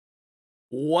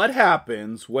What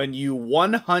happens when you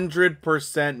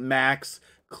 100% max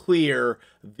clear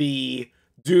the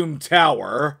Doom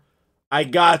Tower? I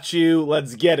got you.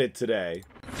 Let's get it today.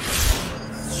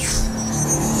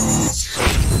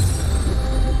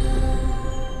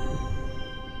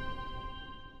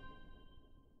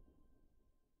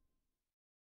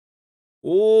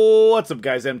 What's up,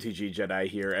 guys? MtgJedi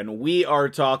here, and we are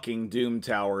talking Doom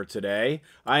Tower today.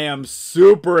 I am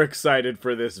super excited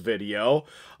for this video.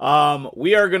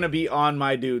 We are going to be on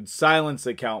my dude Silence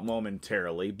account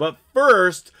momentarily, but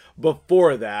first,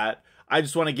 before that, I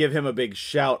just want to give him a big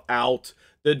shout out.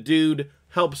 The dude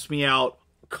helps me out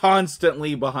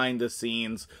constantly behind the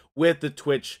scenes with the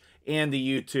Twitch and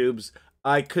the YouTubes.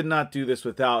 I could not do this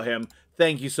without him.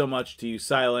 Thank you so much to you,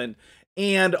 Silent.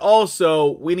 And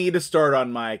also, we need to start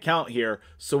on my account here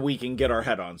so we can get our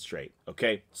head on straight,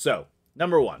 okay? So,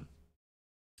 number one,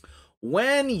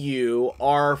 when you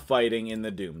are fighting in the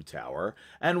Doom Tower,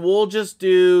 and we'll just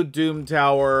do Doom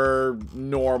Tower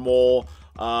normal,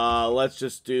 let's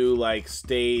just do, like,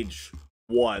 stage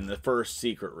 1, the first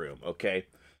secret room, okay?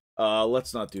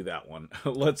 Let's not do that one.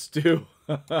 Let's do,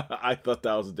 I thought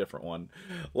that was a different one.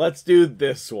 Let's do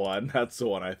this one. That's the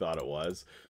one I thought it was.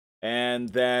 And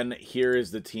then here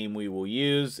is the team we will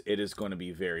use. It is going to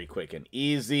be very quick and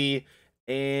easy.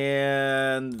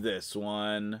 And this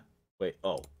one. Wait,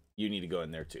 oh, you need to go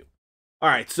in there too. All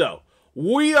right, so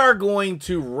we are going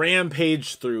to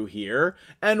rampage through here.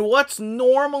 And what's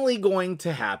normally going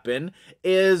to happen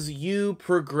is you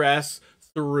progress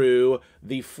through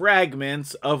the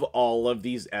fragments of all of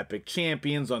these epic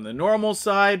champions on the normal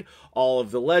side, all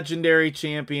of the legendary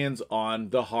champions on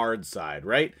the hard side,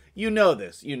 right? You know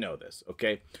this,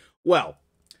 okay? Well,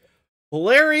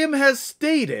 Polarium has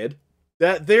stated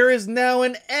that there is now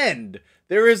an end.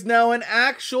 There is now an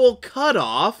actual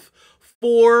cutoff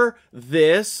for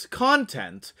this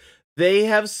content. They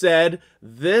have said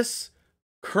this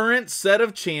current set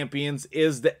of champions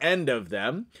is the end of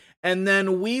them. And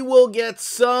then we will get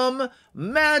some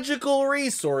magical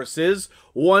resources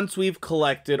once we've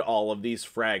collected all of these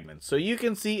fragments. So you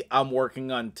can see I'm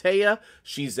working on Taya.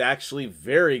 She's actually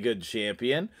very good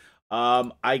champion.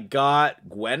 I got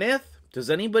Gwyneth. Does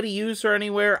anybody use her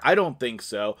anywhere? I don't think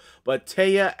so. But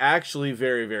Taya actually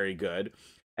very, very good.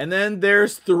 And then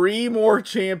there's 3 more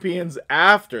champions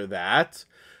after that.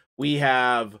 We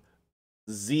have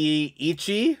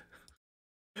Ichi,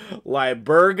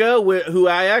 Liburga, who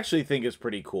I actually think is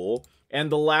pretty cool. And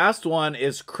the last one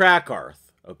is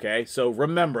Crackarth, okay? So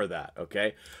remember that,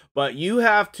 okay? But you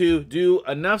have to do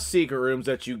enough secret rooms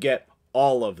that you get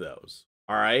all of those,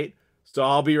 all right? So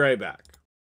I'll be right back.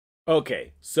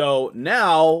 Okay, so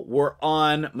now we're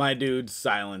on my dude's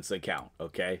Silence account,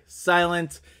 okay?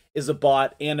 Silent is a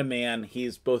bot and a man.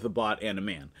 He's both a bot and a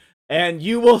man. And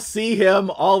you will see him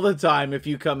all the time if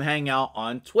you come hang out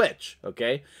on Twitch,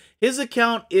 okay? His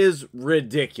account is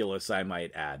ridiculous, I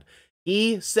might add.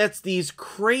 He sets these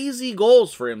crazy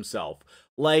goals for himself,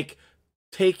 like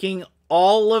taking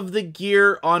all of the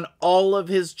gear on all of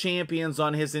his champions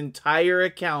on his entire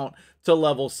account to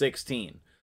level 16.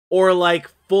 Or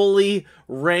like fully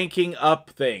ranking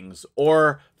up things,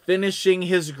 or finishing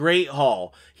his Great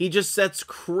Hall. He just sets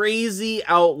crazy,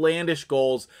 outlandish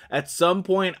goals. At some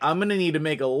point, I'm going to need to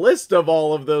make a list of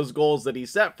all of those goals that he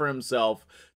set for himself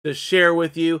to share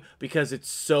with you, because it's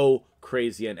so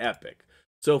crazy and epic.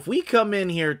 So if we come in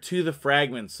here to the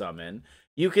fragment summon,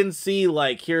 you can see,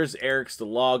 like, here's Eric's the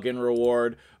login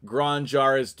reward,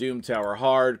 Granjar is Doom Tower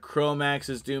hard, Chromax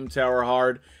is Doom Tower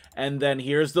hard, and then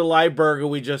here's the Liburga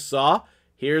we just saw,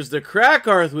 here's the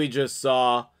Crackarth we just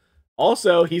saw.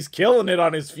 Also, he's killing it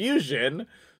on his fusion,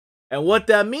 and what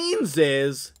that means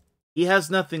is he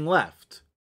has nothing left.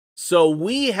 So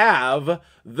we have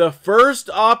the first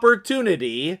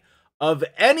opportunity of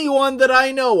anyone that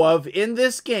I know of in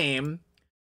this game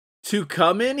to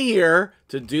come in here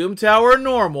to Doom Tower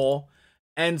Normal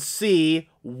and see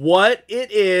what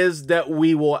it is that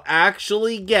we will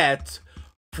actually get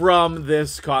from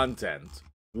this content.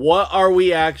 What are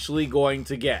we actually going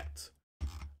to get?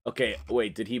 Okay,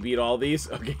 wait, did he beat all these?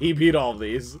 Okay, he beat all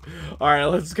these. All right,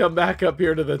 let's come back up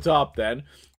here to the top then.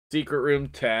 Secret Room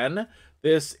 10.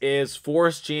 This is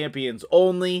Force Champions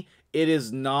only. It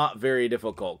is not very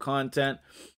difficult content.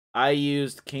 I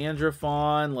used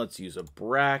Candrafon. Let's use a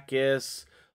Brachus.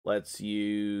 Let's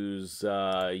use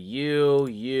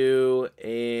you,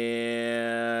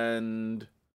 and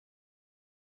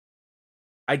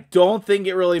I don't think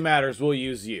it really matters. We'll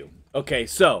use you. Okay,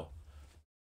 so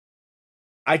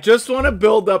I just want to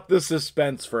build up the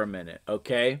suspense for a minute,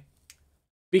 okay?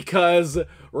 Because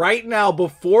right now,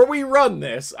 before we run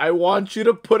this, I want you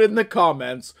to put in the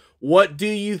comments What do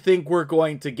you think we're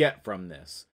going to get from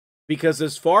this? Because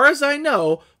as far as I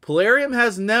know, Plarium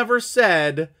has never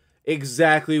said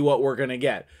exactly what we're going to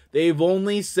get. They've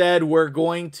only said we're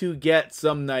going to get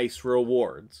some nice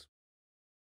rewards.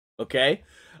 Okay?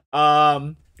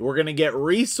 We're going to get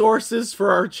resources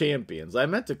for our champions. I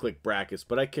meant to click Brachus,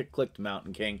 but I clicked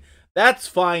Mountain King. That's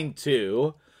fine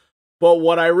too. But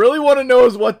what I really want to know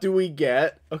is, what do we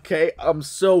get? Okay, I'm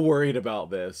so worried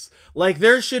about this. Like,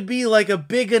 there should be like a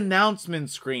big announcement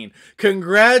screen.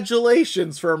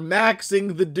 Congratulations for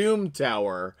maxing the Doom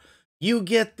Tower. You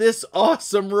get this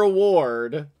awesome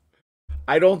reward.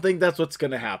 I don't think that's what's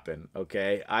going to happen,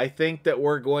 okay? I think that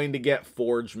we're going to get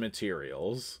forged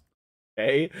materials.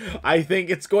 Okay? I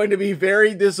think it's going to be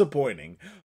very disappointing.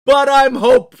 But I'm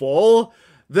hopeful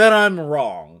that I'm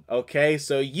wrong, okay?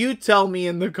 So you tell me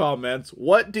in the comments,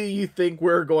 what do you think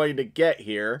we're going to get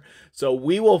here? So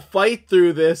we will fight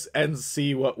through this and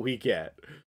see what we get.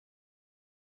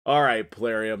 Alright,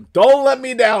 Plarium, don't let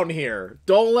me down here.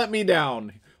 Don't let me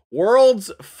down.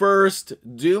 World's first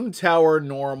Doom Tower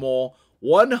normal,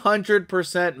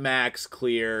 100% max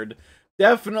cleared.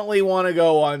 Definitely want to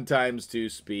go on ×2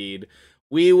 speed.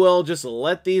 We will just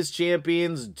let these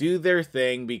champions do their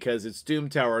thing because it's Doom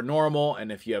Tower normal, and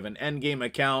if you have an endgame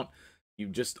account, you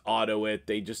just auto it.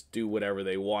 They just do whatever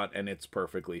they want, and it's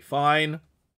perfectly fine.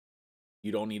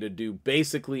 You don't need to do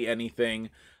basically anything.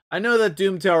 I know that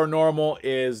Doom Tower normal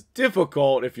is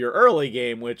difficult if you're early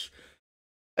game, which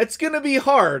it's going to be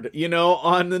hard, you know,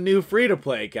 on the new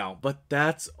free-to-play account, but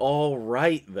that's all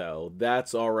right, though.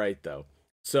 That's all right, though.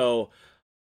 So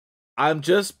I've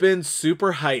just been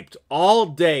super hyped all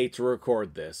day to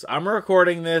record this. I'm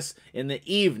recording this in the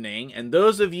evening, and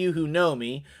those of you who know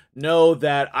me know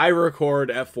that I record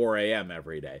at 4 a.m.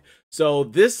 every day. So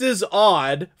this is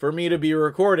odd for me to be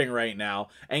recording right now,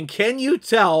 and can you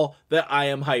tell that I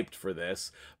am hyped for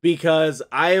this? Because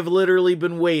I have literally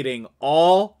been waiting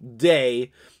all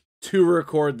day to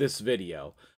record this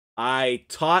video. I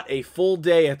taught a full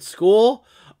day at school.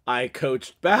 I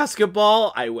coached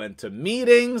basketball, I went to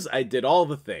meetings, I did all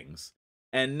the things.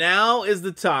 And now is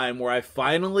the time where I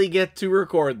finally get to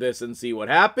record this and see what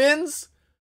happens.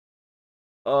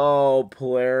 Oh,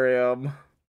 Plarium.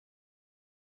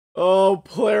 Oh,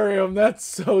 Plarium, that's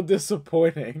so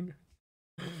disappointing.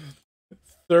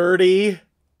 30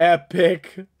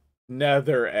 epic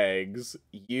nether eggs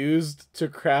used to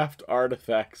craft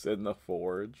artifacts in the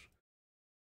forge.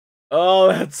 Oh,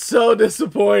 that's so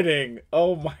disappointing.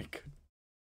 Oh my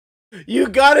god. You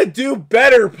gotta do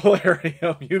better,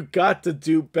 Plarium. You got to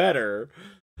do better.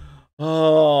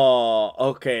 Oh,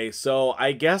 okay. So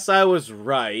I guess I was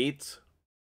right.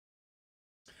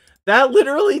 That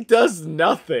literally does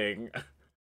nothing.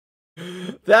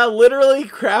 That literally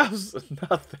crafts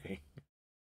nothing.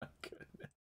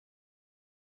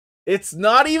 It's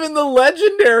not even the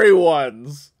legendary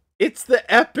ones. It's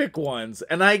the epic ones,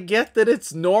 and I get that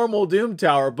it's normal Doom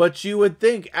Tower, but you would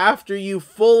think after you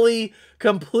fully,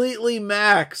 completely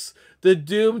max the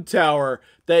Doom Tower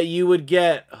that you would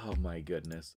get... Oh my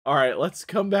goodness. Alright, let's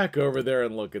come back over there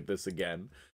and look at this again.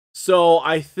 So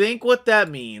I think what that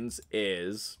means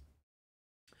is...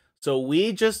 So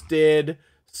we just did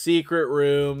Secret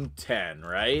Room 10,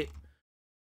 right?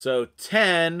 So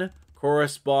 10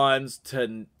 corresponds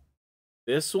to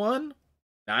this one?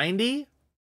 90?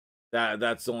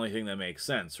 That's the only thing that makes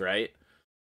sense, right?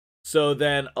 So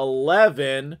then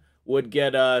 11 would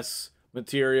get us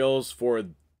materials for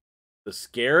the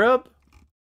Scarab,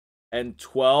 and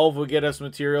 12 would get us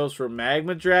materials for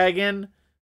Magma Dragon,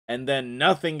 and then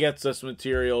nothing gets us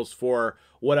materials for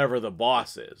whatever the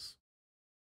boss is.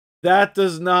 That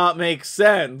does not make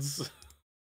sense.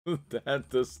 That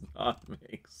does not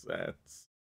make sense.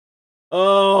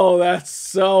 Oh, that's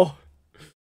so...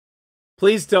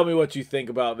 Please tell me what you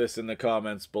think about this in the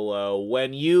comments below.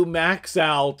 When you max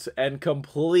out and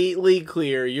completely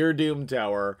clear your Doom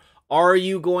Tower, are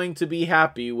you going to be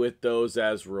happy with those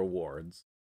as rewards?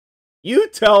 You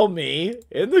tell me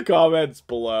in the comments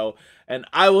below, and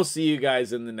I will see you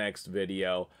guys in the next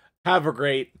video. Have a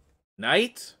great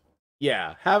night.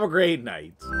 Yeah, have a great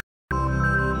night.